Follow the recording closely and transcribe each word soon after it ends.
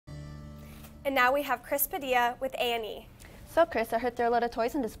And now we have Chris Padilla with A&E. So Chris, I heard there are a lot of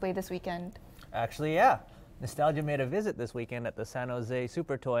toys on display this weekend. Actually, yeah. Nostalgia made a visit this weekend at the San Jose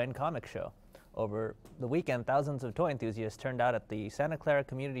Super Toy and Comic Show. Over the weekend, thousands of toy enthusiasts turned out at the Santa Clara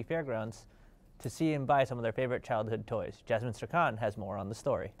Community Fairgrounds to see and buy some of their favorite childhood toys. Jasmine Strachan has more on the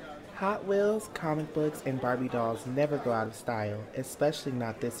story. Hot Wheels, comic books, and Barbie dolls never go out of style, especially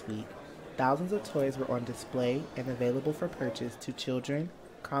not this week. Thousands of toys were on display and available for purchase to children,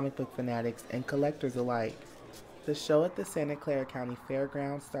 comic book fanatics, and collectors alike. The show at the Santa Clara County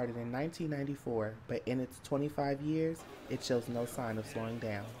Fairgrounds started in 1994, but in its 25 years, it shows no sign of slowing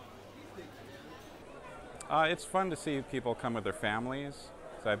down. It's fun to see people come with their families.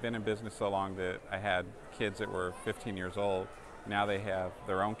 So I've been in business so long that I had kids that were 15 years old. Now they have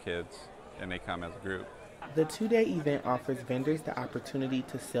their own kids and they come as a group. The two-day event offers vendors the opportunity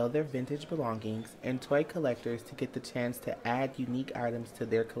to sell their vintage belongings and toy collectors to get the chance to add unique items to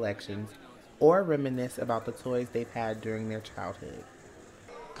their collections or reminisce about the toys they've had during their childhood.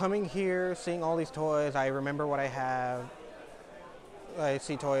 Coming here, seeing all these toys, I remember what I have. I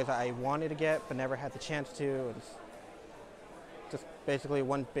see toys I wanted to get but never had the chance to. It's just basically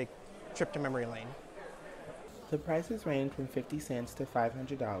one big trip to memory lane. The prices range from 50 cents to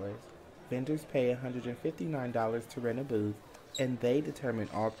 $500. Vendors pay $159 to rent a booth, and they determine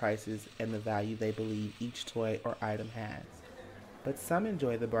all prices and the value they believe each toy or item has. But some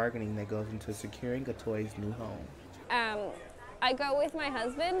enjoy the bargaining that goes into securing a toy's new home. I go with my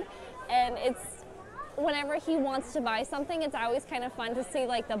husband, and it's whenever he wants to buy something, it's always kind of fun to see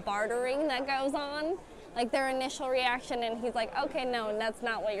like the bartering that goes on, like their initial reaction, and he's like, okay, no, that's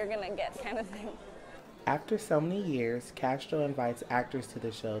not what you're gonna get, kind of thing. After so many years, Castro invites actors to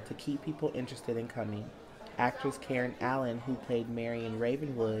the show to keep people interested in coming. Actress Karen Allen, who played Marion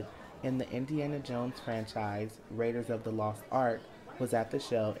Ravenwood in the Indiana Jones franchise, Raiders of the Lost Ark, was at the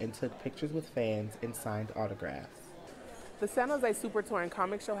show and took pictures with fans and signed autographs. The San Jose Super Toy and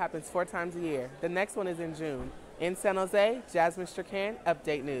Comic Show happens 4 times a year. The next one is in June. In San Jose, Jasmine Strachan,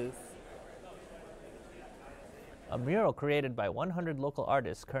 Update News. A mural created by 100 local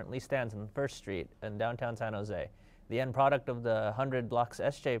artists currently stands on 1st Street in downtown San Jose. The end product of the 100 Blocks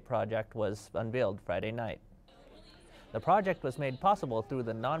SJ project was unveiled Friday night. The project was made possible through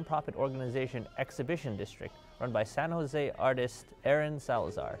the nonprofit organization Exhibition District, run by San Jose artist Aaron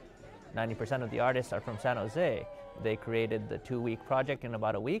Salazar. 90% of the artists are from San Jose. They created the 2-week project in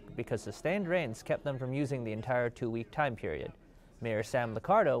about a week because sustained rains kept them from using the entire 2-week time period. Mayor Sam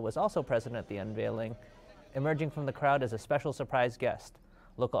Liccardo was also present at the unveiling, emerging from the crowd as a special surprise guest.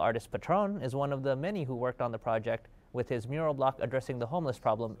 Local artist Patron is one of the many who worked on the project, with his mural block addressing the homeless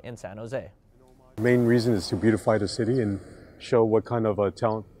problem in San Jose. The main reason is to beautify the city and show what kind of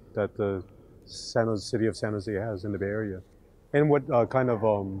talent that the city of San Jose has in the Bay Area, and what kind of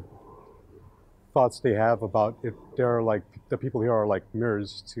thoughts they have about if they're like the people here are like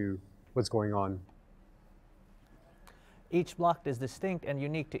mirrors to what's going on. Each block is distinct and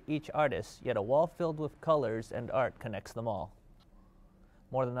unique to each artist, yet a wall filled with colors and art connects them all.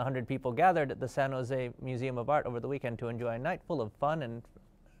 More than 100 people gathered at the San Jose Museum of Art over the weekend to enjoy a night full of fun and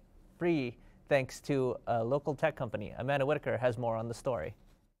free thanks to a local tech company. Amanda Whitaker has more on the story.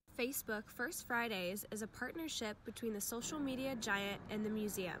 Facebook First Fridays is a partnership between the social media giant and the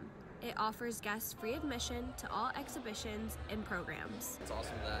museum. It offers guests free admission to all exhibitions and programs. It's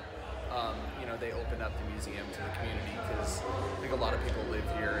awesome that they opened up the museum to the community, because I think a lot of people live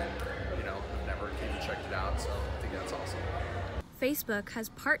here and have never came and checked it out, so I think that's awesome. Facebook has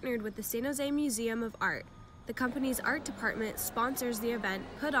partnered with the San Jose Museum of Art. The company's art department sponsors the event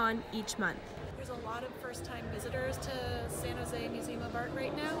put on each month. There's a lot of first-time visitors to San Jose Museum of Art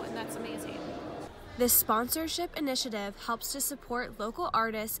right now, and that's amazing. This sponsorship initiative helps to support local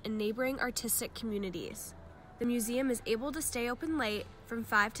artists and neighboring artistic communities. The museum is able to stay open late from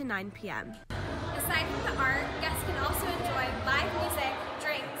 5 to 9 p.m. Aside from the art, guests can also enjoy live music,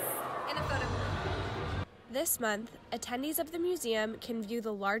 drinks, and a photo booth. This month, attendees of the museum can view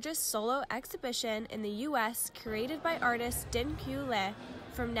the largest solo exhibition in the U.S. curated by artist Din Kyu Lee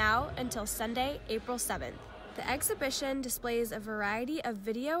from now until Sunday, April 7th. The exhibition displays a variety of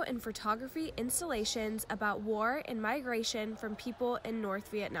video and photography installations about war and migration from people in North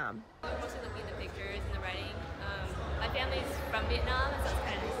Vietnam. We're mostly looking at the pictures and the writing. My family's from Vietnam, so it's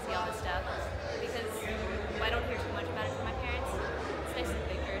kind of nice to see all this stuff, because I don't hear too much about it from my parents. It's nice to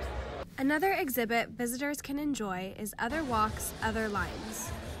see pictures. Another exhibit visitors can enjoy is Other Walks, Other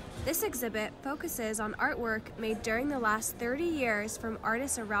Lines. This exhibit focuses on artwork made during the last 30 years from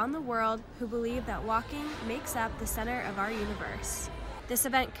artists around the world who believe that walking makes up the center of our universe. This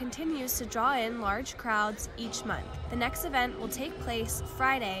event continues to draw in large crowds each month. The next event will take place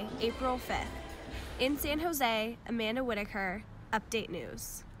Friday, April 5th. In San Jose, Amanda Whitaker, Update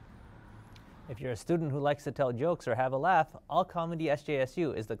News. If you're a student who likes to tell jokes or have a laugh, All Comedy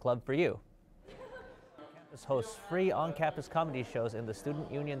SJSU is the club for you. Campus hosts free on-campus comedy shows in the Student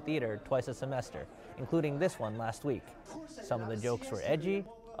Union Theater twice a semester, including this one last week. Some of the jokes were edgy,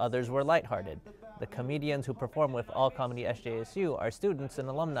 others were lighthearted. The comedians who perform with All Comedy SJSU are students and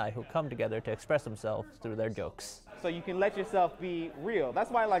alumni who come together to express themselves through their jokes. So you can let yourself be real.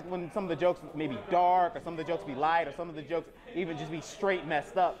 That's why, like, when some of the jokes may be dark, or some of the jokes be light, or some of the jokes even just be straight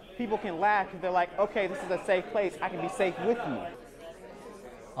messed up, people can laugh because they're like, okay, this is a safe place. I can be safe with you.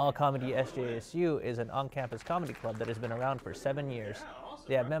 All Comedy SJSU is an on-campus comedy club that has been around for 7 years.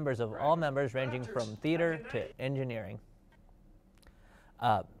 They have members of all members ranging from theater to engineering.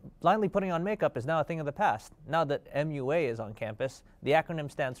 Blindly putting on makeup is now a thing of the past. Now that MUA is on campus, the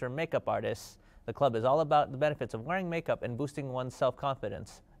acronym stands for Makeup Artists. The club is all about the benefits of wearing makeup and boosting one's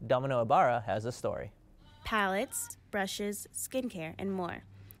self-confidence. Domino Ibarra has a story. Palettes, brushes, skincare, and more.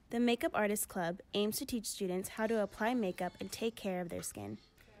 The Makeup Artists Club aims to teach students how to apply makeup and take care of their skin.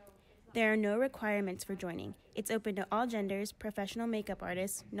 There are no requirements for joining. It's open to all genders, professional makeup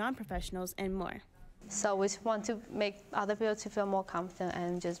artists, non-professionals, and more. So we just want to make other people to feel more confident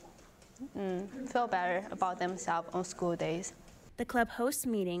and just feel better about themselves on school days. The club hosts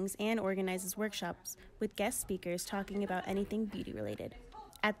meetings and organizes workshops with guest speakers talking about anything beauty related.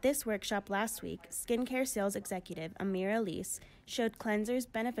 At this workshop last week, skincare sales executive Amira Elise showed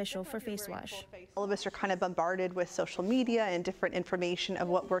cleansers beneficial for face wash. All of us are kind of bombarded with social media and different information of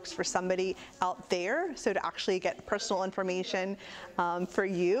what works for somebody out there. So to actually get personal information for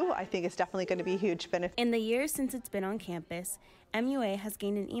you, I think is definitely going to be a huge benefit. In the years since it's been on campus, MUA has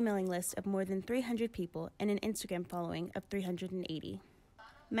gained an emailing list of more than 300 people and an Instagram following of 380.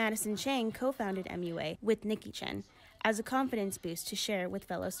 Madison Chang co-founded MUA with Nikki Chen as a confidence boost to share with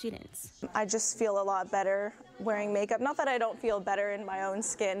fellow students. I just feel a lot better wearing makeup. Not that I don't feel better in my own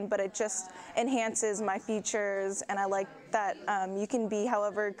skin, but it just enhances my features, and I like that you can be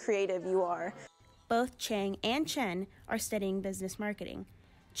however creative you are. Both Chang and Chen are studying business marketing.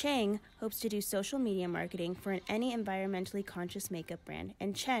 Chang hopes to do social media marketing for any environmentally conscious makeup brand,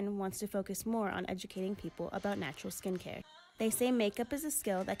 and Chen wants to focus more on educating people about natural skincare. They say makeup is a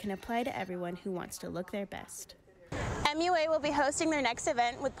skill that can apply to everyone who wants to look their best. MUA will be hosting their next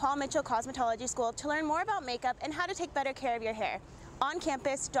event with Paul Mitchell Cosmetology School to learn more about makeup and how to take better care of your hair. On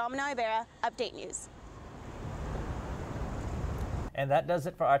campus, Domino Ibarra, Update News. And that does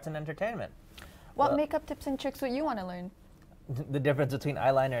it for arts and entertainment. What makeup tips and tricks would you want to learn? The difference between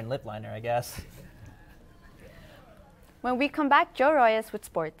eyeliner and lip liner, I guess. When we come back, Joe Royas with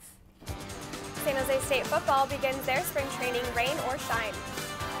sports. San Jose State football begins their spring training rain or shine.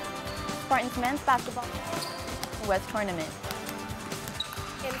 Spartans men's basketball West tournament.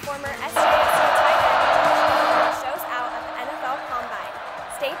 In former SJSU tight end shows out at the NFL Combine.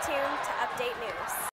 Stay tuned to Update News.